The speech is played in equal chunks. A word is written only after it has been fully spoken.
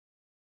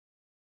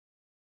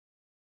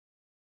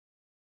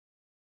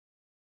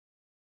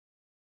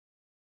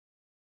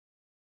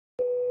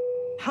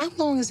How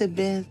long has it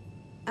been?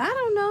 I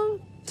don't know.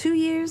 2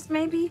 years,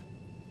 maybe?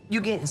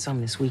 You getting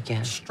some this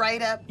weekend?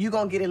 Straight up, you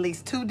gonna get at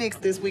least 2 dicks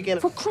this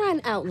weekend. For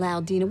crying out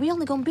loud, Dina, we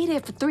only gonna be there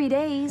for 3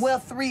 days. Well,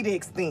 3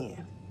 dicks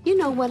then. You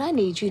know what? I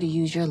need you to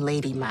use your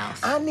lady mouth.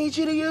 I need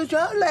you to use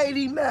your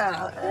lady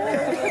mouth.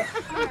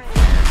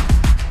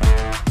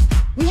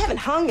 We haven't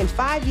hung in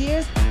 5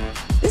 years.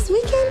 This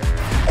weekend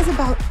is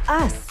about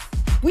us.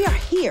 We are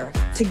here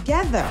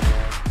together.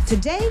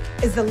 Today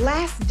is the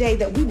last day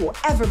that we will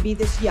ever be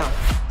this young.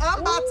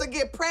 I'm about to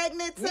get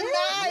pregnant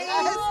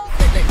tonight.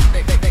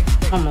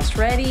 Almost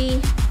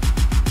ready.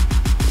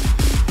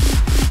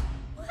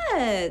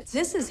 What?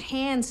 This is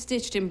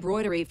hand-stitched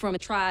embroidery from a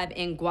tribe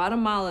in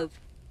Guatemala.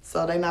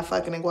 So they not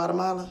fucking in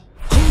Guatemala?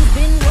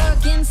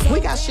 We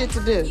got shit to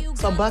do,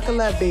 so buckle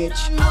up, bitch.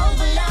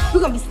 We're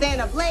gonna be staying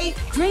up late,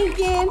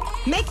 drinking,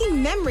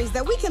 making memories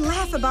that we can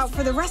laugh about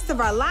for the rest of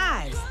our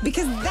lives.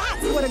 Because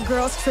that's what a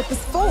girl's trip is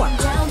for.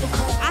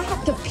 I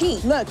have to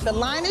pee. Look, the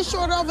line is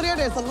short over there.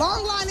 There's a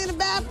long line in the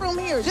bathroom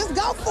here. Just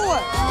go for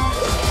it.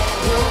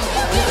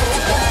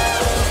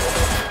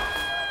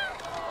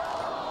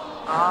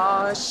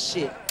 Oh,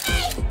 shit.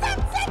 Hey, stop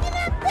taking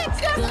that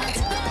picture!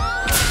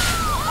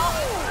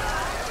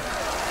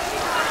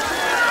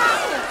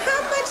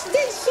 How much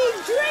did she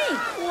drink?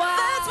 Wow.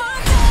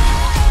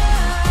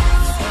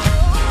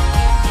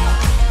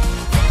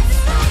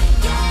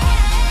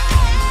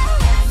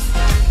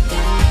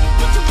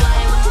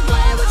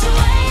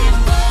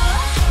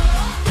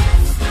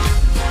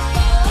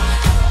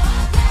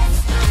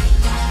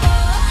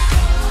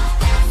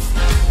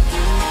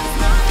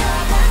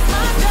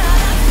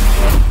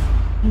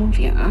 Move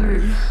your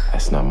arm.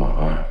 That's not my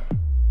arm.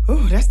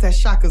 Ooh, that's that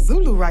Shaka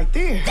Zulu right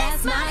there.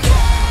 That's my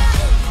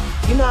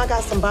girl. You know I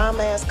got some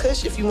bomb-ass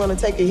kush if you want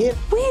to take a hit.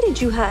 Where did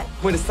you hide?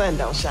 Where the sun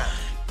don't shine.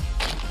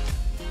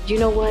 You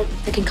know what?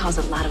 It can cause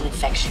a lot of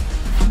infection.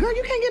 Girl,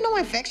 you can't get no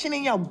infection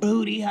in your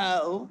booty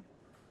hole.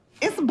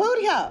 It's a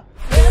booty hole.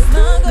 That's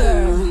my girl.